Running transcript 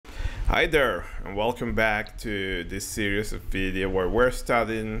Hi there, and welcome back to this series of video where we're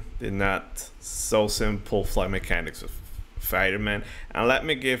studying the not so simple flight mechanics of Ironman. And let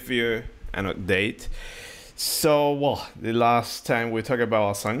me give you an update. So, the last time we talked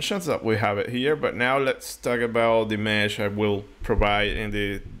about assumptions that we have it here, but now let's talk about the mesh I will provide in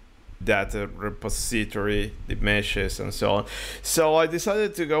the data repository, the meshes and so on. So I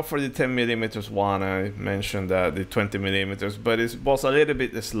decided to go for the 10 millimeters one. I mentioned that the 20 millimeters, but it was a little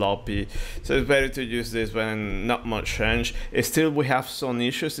bit sloppy, so it's better to use this when not much change. Still, we have some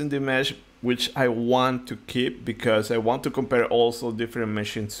issues in the mesh which I want to keep because I want to compare also different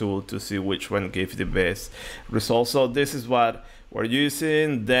meshing tools to see which one gives the best result. So this is what we're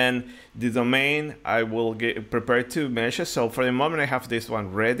using. Then the domain, I will get prepared two meshes. So for the moment I have this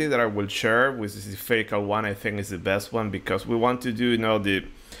one ready that I will share, which is the spherical one. I think is the best one because we want to do the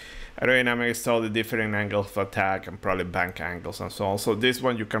aerodynamic style, the different angles of attack and probably bank angles and so on. So this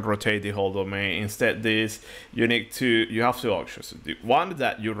one you can rotate the whole domain. Instead this you have two options. The one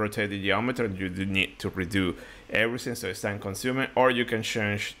that you rotate the geometry and you do need to redo everything, so it's time consuming, or you can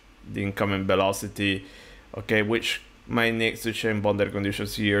change the incoming velocity, okay, which might need to change boundary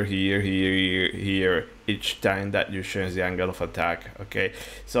conditions here, each time that you change the angle of attack. Okay,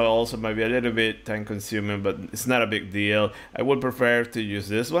 so also might be a little bit time consuming, but it's not a big deal. I would prefer to use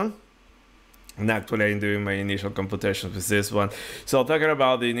this one. And actually I'm doing my initial computations with this one. So talking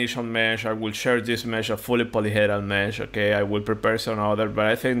about the initial mesh, I will share this mesh, a fully polyhedral mesh. Okay, I will prepare some other, but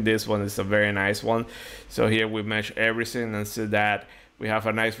I think this one is a very nice one. So here we mesh everything and see that we have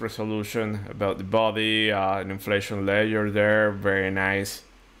a nice resolution about the body, an inflation layer there, very nice,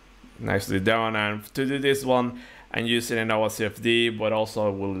 nicely done. And to do this one, I'm using an OCFD, but also I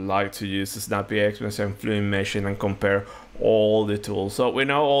would like to use the Snappy Xmesh and Fluid Meshing and compare all the tools. So we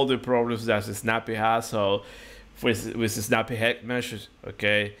know all the problems that the Snappy has. So with the Snappy Xmesh,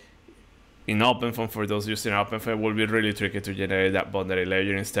 okay, in OpenFOAM, for those using OpenFOAM, it will be really tricky to generate that boundary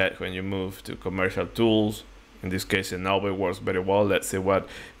layer. Instead, when you move to commercial tools, in this case, it works very well. Let's see what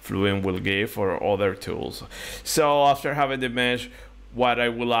Fluid will give for other tools. So after having the mesh, what I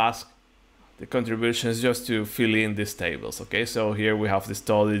will ask the contributions just to fill in these tables. Okay, so here we have this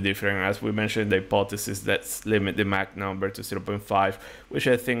totally different, as we mentioned, the hypothesis, let's limit the Mach number to 0.5, which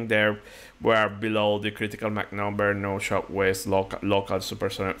I think there we're below the critical Mach number, no shock waves, local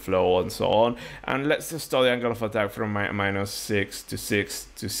supersonic flow and so on. And let's just study angle of attack from -6 to 6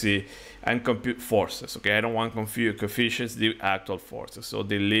 to see and compute forces. Okay, I don't want to compute coefficients, the actual forces. So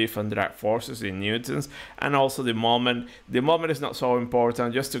the lift and drag forces in newtons, and also the moment. The moment is not so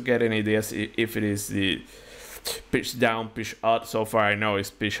important, just to get an idea if it is the pitch down, pitch up. So far I know it's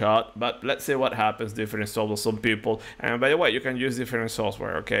pitch up, but let's see what happens. Different software, some people, and by the way, you can use different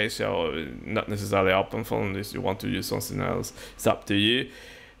software. Okay, so not necessarily OpenFOAM. Unless you want to use something else, it's up to you.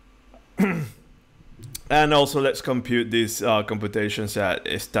 And also let's compute these computations at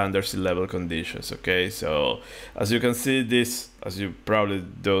standard sea level conditions. Okay, so as you can see, this, as you probably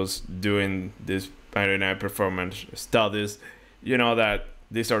those doing this aerodynamic performance studies, you know that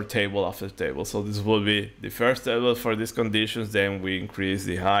these are table after table. So this will be the first table for these conditions, then we increase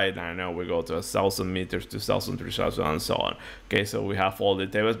the height, I know we go to 1,000 meters, 2,000, 3,000 and so on. Okay, so we have all the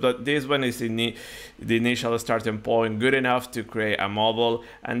tables, but this one is the initial starting point, good enough to create a model,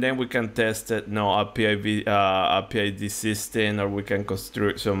 and then we can test it a PID system, or we can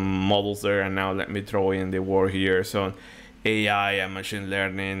construct some models there. And now let me throw in the word here, so AI and machine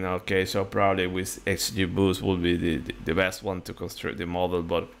learning. Okay, so probably with XGBoost will be the best one to construct the model,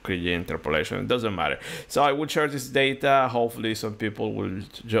 but create interpolation, it doesn't matter. So I will share this data, hopefully some people will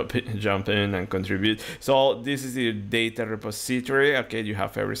jump in and contribute. So this is the data repository. Okay, you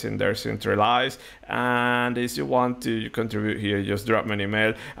have everything there centralized, and if you want to contribute here, just drop me an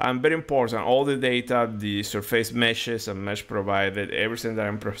email. And very important, all the data, the surface meshes and mesh provided, everything that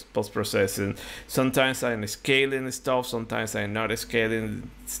I'm post-processing. Sometimes I'm scaling stuff, sometimes I'm not scaling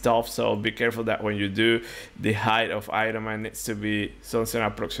stuff, so be careful that when you do, the height of Ironman needs to be something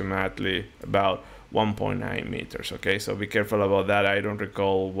approximately about 1.9 meters. Okay, so be careful about that. I don't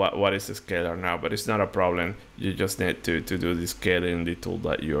recall what is the scalar now, but it's not a problem. You just need to do the scaling, the tool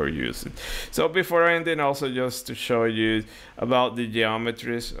that you're using. So before ending, also just to show you about the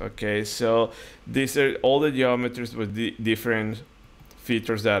geometries. Okay, so these are all the geometries with the different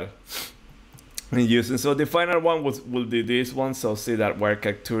features that using. So the final one will be this one. So see that we're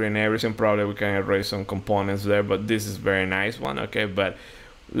capturing everything. Probably we can erase some components there, but this is very nice one. Okay, but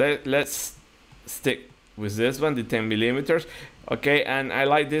let's stick with this one, the 10 millimeters. Okay, and I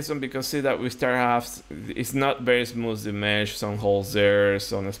like this one because see that we start have, it's not very smooth, the mesh, some holes there,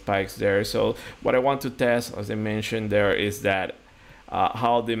 some spikes there. So what I want to test, as I mentioned there, is that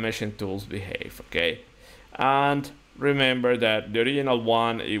how the meshing tools behave, okay? And remember that the original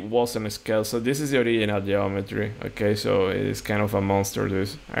one, it wasn't scaled, so this is the original geometry, okay? So it is kind of a monster.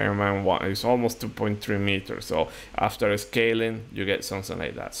 This Ironman one is almost 2.3 meters, so after scaling you get something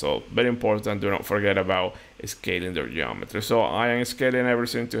like that. So very important, do not forget about scaling their geometry. So I am scaling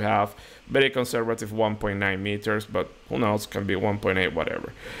everything to have very conservative 1.9 meters, but who knows, can be 1.8,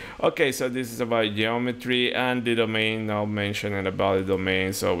 whatever. Okay, so this is about geometry and the domain. Now mentioning about the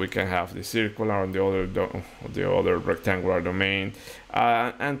domain, so we can have the circular and the other rectangular domain,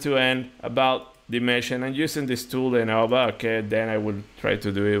 and to end about the meshing and using this tool Innova. Okay, then I will try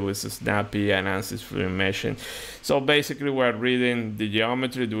to do it with snappy and ANSYS fluid meshing. So basically we're reading the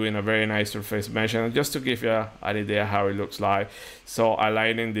geometry, doing a very nice surface meshing, just to give you an idea how it looks like. So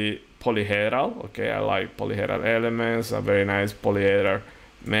aligning the polyhedral, okay, I like polyhedral elements, a very nice polyhedral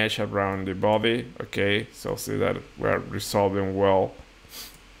mesh around the body, okay. So see that we're resolving well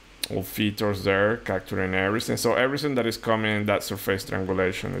all features there, capturing everything. So everything that is coming in that surface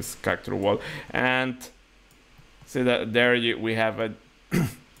triangulation is captured well. And see that there we have a the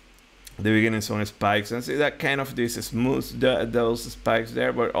beginning some spikes, and see that kind of this smooth those spikes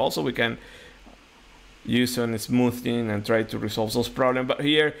there, but also we can use some smoothing and try to resolve those problems. But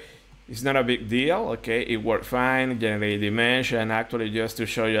here it's not a big deal, okay, it worked fine, generate the mesh, and actually just to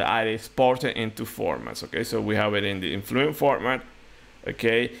show you, I export it into formats, okay. So we have it in the Fluent format,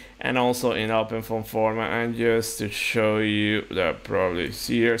 okay, and also in OpenFOAM format. And just to show you that probably is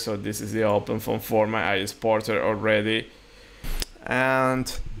here, so this is the OpenFOAM format I exported already,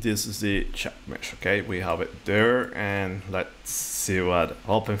 and this is the chat mesh, okay, we have it there. And let's see what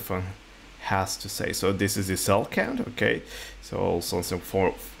OpenFOAM has to say. So this is the cell count, okay, so something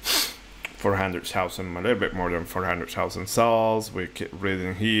for 400,000, a little bit more than 400,000 cells. We keep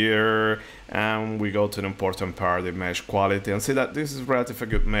reading here, and we go to the important part, the mesh quality, and see that this is relatively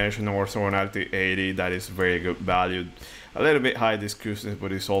good mesh, and orthogonality 80, that is very good value. A little bit high discussion,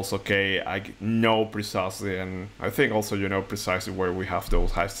 but it's also okay. I know precisely, and I think also you know precisely where we have those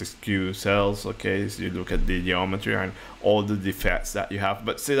high skew cells, okay. So you look at the geometry and all the defects that you have,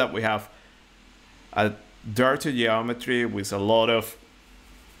 but see that we have a dirty geometry with a lot of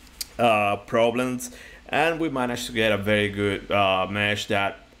problems, and we managed to get a very good mesh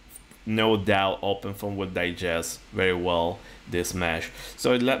that no doubt OpenFOAM will digest very well this mesh.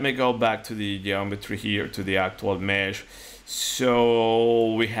 So let me go back to the geometry here, to the actual mesh.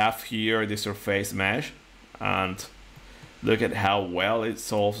 So we have here the surface mesh, and look at how well it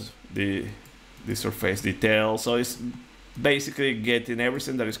solves the surface detail. So it's basically getting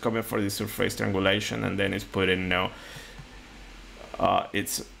everything that is coming for the surface triangulation, and then it's putting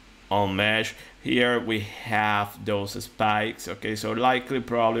its on mesh. Here we have those spikes, okay, so likely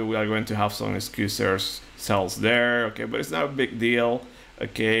probably we are going to have some skew cells there, okay, but it's not a big deal,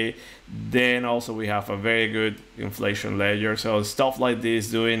 okay. Then also we have a very good inflation layer, so stuff like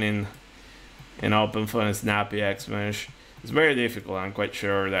this doing in OpenFOAM Snappy X-Mesh is very difficult. I'm quite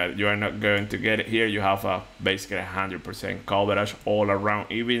sure that you are not going to get it here. You have a basically 100% coverage all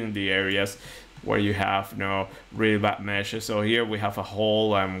around, even in the areas where you have no really bad meshes. So here we have a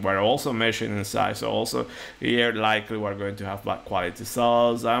hole, and we're also meshing inside, so also here likely we're going to have bad quality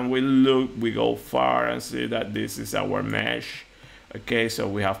cells. And we go far and see that this is our mesh, okay. So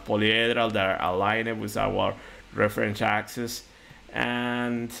we have polyhedral that are aligned with our reference axis,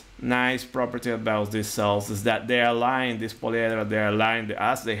 and nice property about these cells is that they align, this polyhedral, they're aligned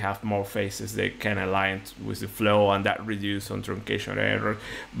as they have more faces, they can align with the flow, and that reduces on truncation error,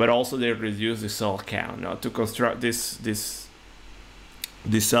 but also they reduce the cell count. Now to construct the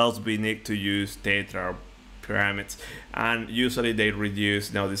cells we need to use tetra pyramids, and usually they reduce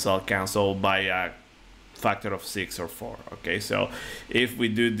the cell count so by a factor of 6 or 4, okay. So if we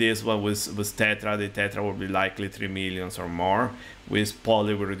do this one with tetra, the tetra will be likely 3 million or more. With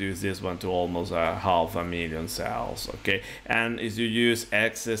poly we reduce this one to almost 500,000 cells, okay. And if you use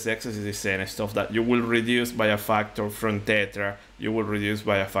excess is the same stuff that you will reduce by a factor from tetra, you will reduce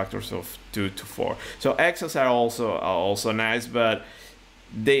by a factor of 2 to 4. So excess are also nice, but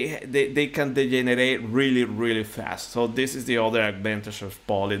they can degenerate really fast. So this is the other advantage of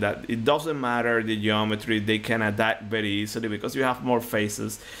poly, that it doesn't matter the geometry, they can adapt very easily because you have more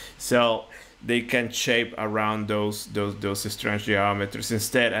faces, so they can shape around those strange geometries.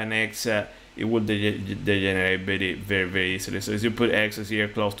 Instead an X it will degenerate very easily. So if you put X's here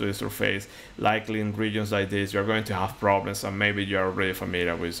close to the surface, likely in regions like this you're going to have problems, and maybe you're already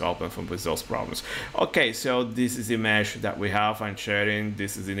familiar with OpenFOAM with those problems. Okay, so this is the mesh that we have. I'm sharing,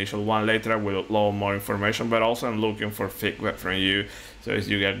 this is the initial one. Later I will upload more information, but also I'm looking for feedback from you. So if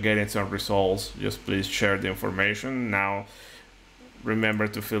you are getting some results, just please share the information. Now remember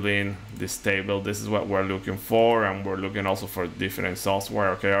to fill in this table. This is what we're looking for, and we're looking also for different software.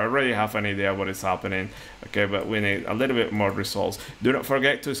 Okay, I already have an idea what is happening. Okay, but we need a little bit more results. Do not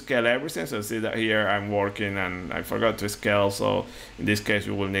forget to scale everything. So see that here I'm working and I forgot to scale. So in this case,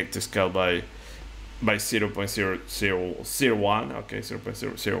 we will need to scale by 0.0001. Okay,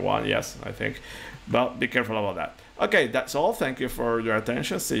 0.001. Yes, I think. But be careful about that. Okay, that's all. Thank you for your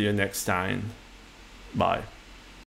attention. See you next time. Bye.